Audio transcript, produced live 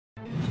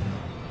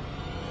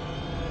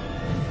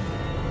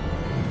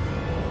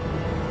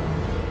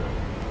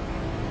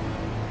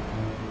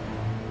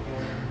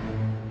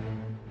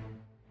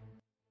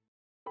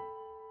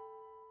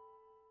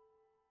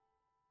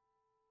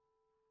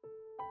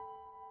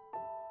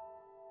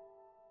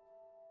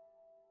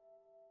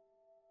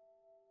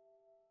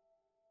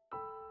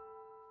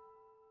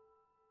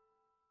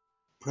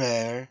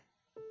Prayer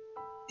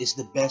is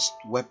the best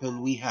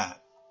weapon we have.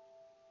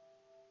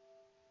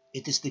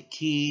 It is the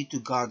key to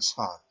God's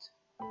heart.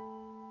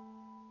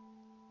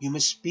 You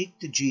must speak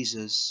to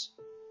Jesus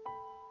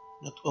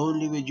not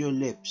only with your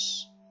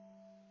lips,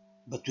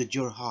 but with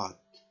your heart.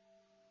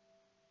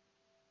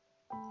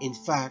 In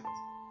fact,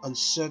 on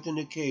certain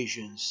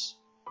occasions,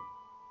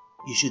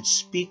 you should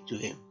speak to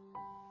Him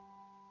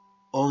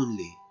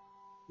only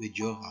with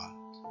your heart.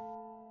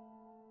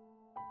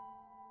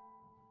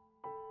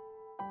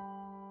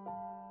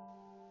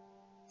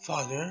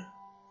 Father,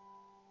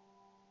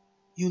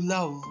 you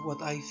love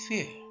what I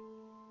fear.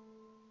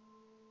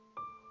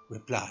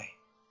 Reply,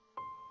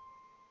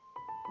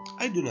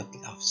 I do not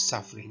love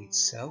suffering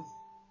itself.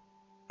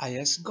 I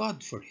ask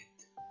God for it.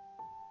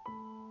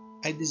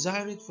 I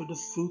desire it for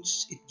the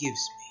fruits it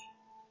gives me.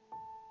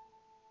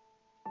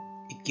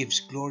 It gives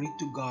glory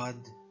to God.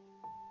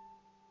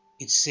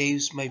 It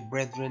saves my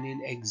brethren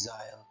in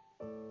exile.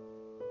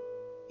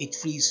 It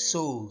frees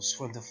souls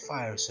from the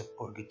fires of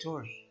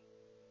purgatory.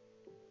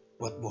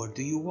 What more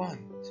do you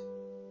want?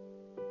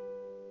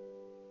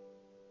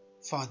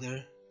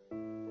 Father,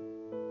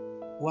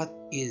 what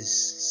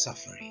is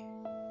suffering?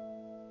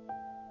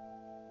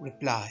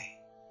 Reply,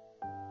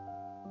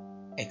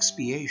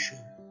 expiation.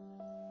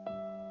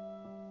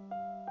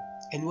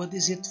 And what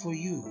is it for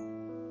you?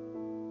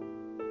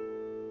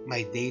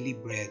 My daily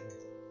bread,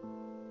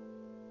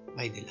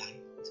 my delight.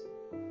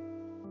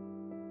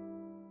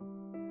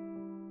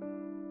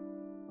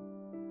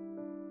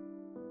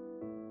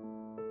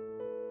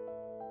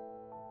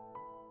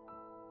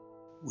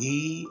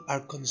 We are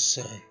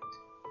concerned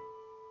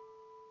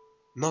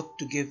not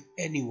to give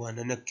anyone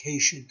an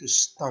occasion to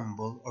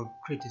stumble or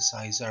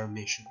criticize our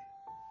mission.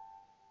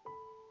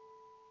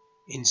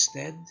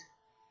 Instead,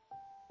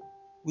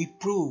 we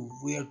prove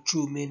we are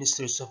true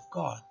ministers of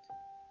God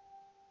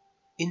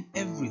in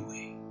every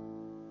way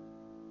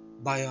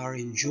by our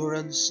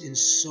endurance in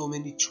so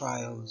many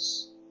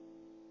trials,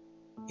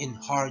 in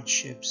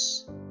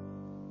hardships,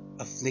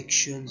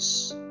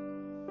 afflictions,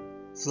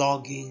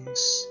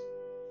 floggings,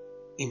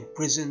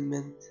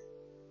 imprisonment,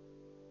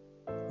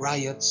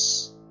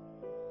 riots,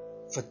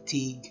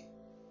 fatigue,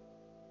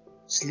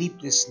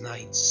 sleepless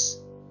nights,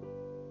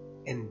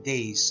 and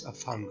days of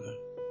hunger.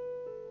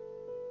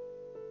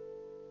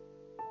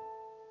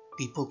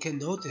 People can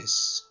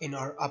notice in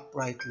our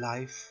upright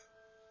life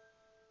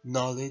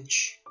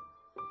knowledge,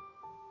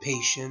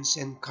 patience,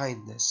 and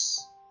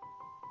kindness,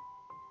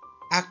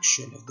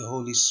 action of the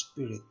Holy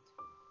Spirit,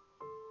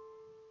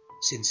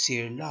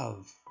 sincere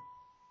love,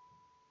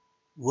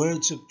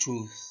 words of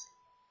truth,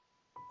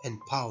 and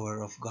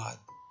power of God.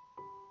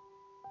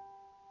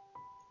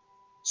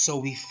 So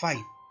we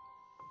fight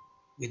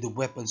with the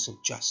weapons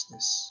of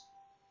justice,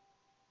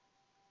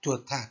 to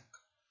attack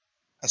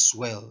as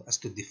well as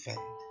to defend.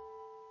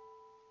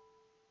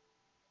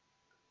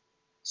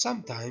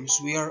 Sometimes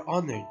we are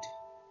honored,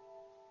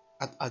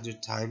 at other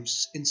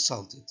times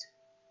insulted.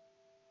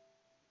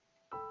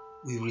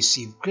 We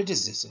receive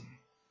criticism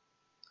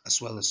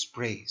as well as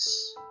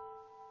praise.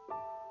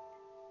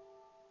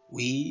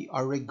 We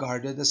are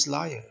regarded as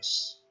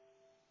liars,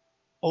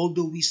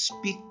 although we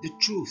speak the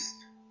truth,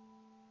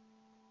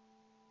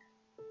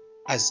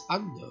 as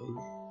unknown,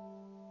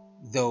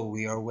 though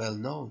we are well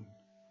known,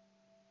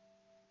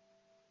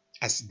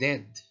 as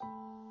dead,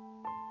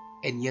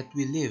 and yet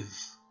we live.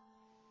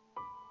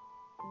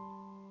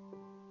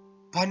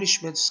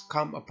 Punishments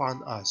come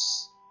upon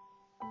us,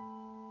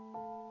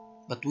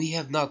 but we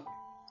have not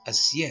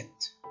as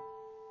yet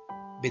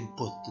been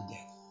put to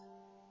death.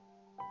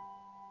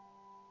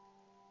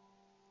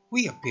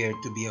 We appear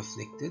to be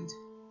afflicted,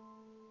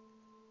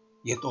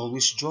 yet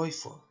always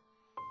joyful.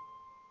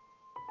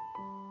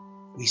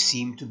 We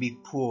seem to be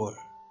poor,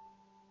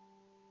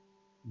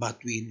 but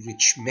we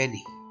enrich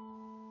many.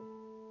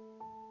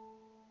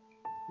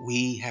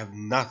 We have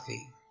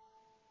nothing,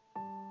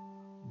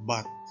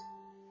 but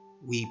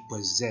we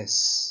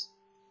possess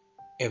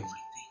everything.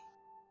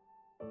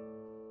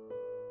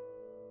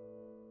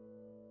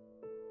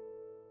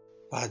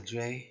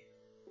 Padre,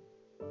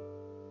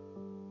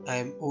 I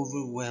am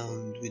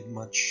overwhelmed with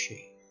much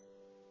shame,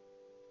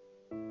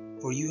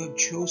 for you have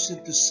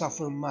chosen to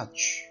suffer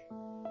much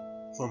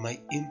for my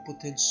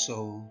impotent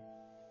soul,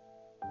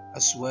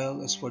 as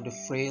well as for the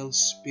frail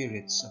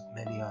spirits of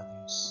many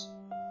others.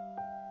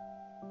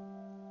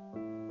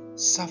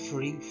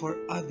 Suffering for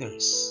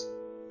others.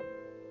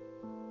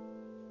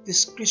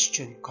 This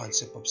Christian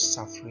concept of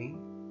suffering,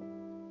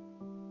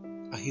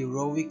 a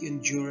heroic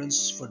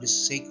endurance for the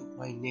sake of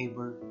my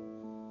neighbor,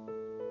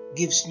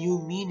 gives new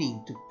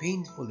meaning to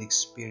painful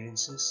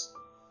experiences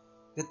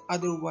that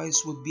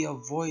otherwise would be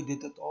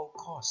avoided at all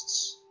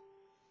costs.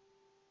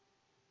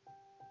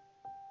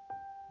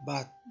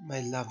 But,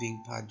 my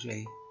loving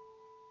Padre,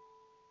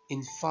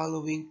 in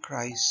following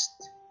Christ,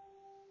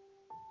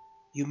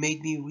 you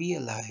made me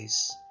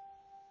realize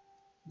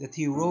that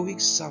heroic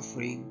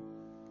suffering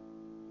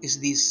is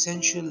the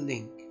essential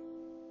link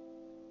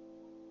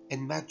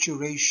and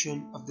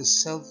maturation of the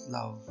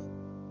self-love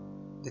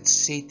that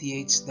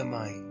satiates the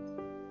mind.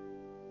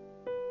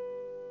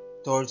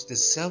 towards the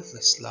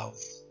selfless love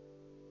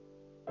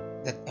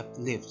that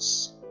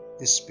uplifts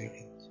the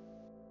spirit.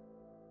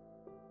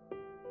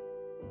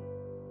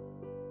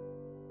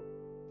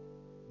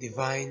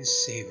 Divine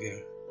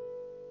Savior,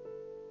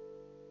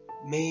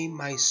 may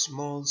my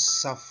small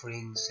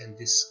sufferings and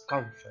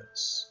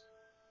discomforts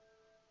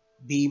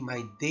be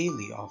my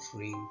daily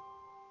offering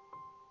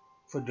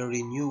for the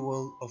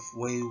renewal of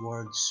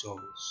wayward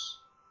souls,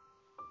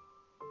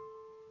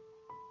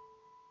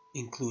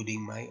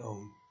 including my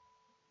own.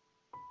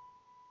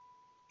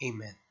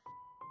 Amen.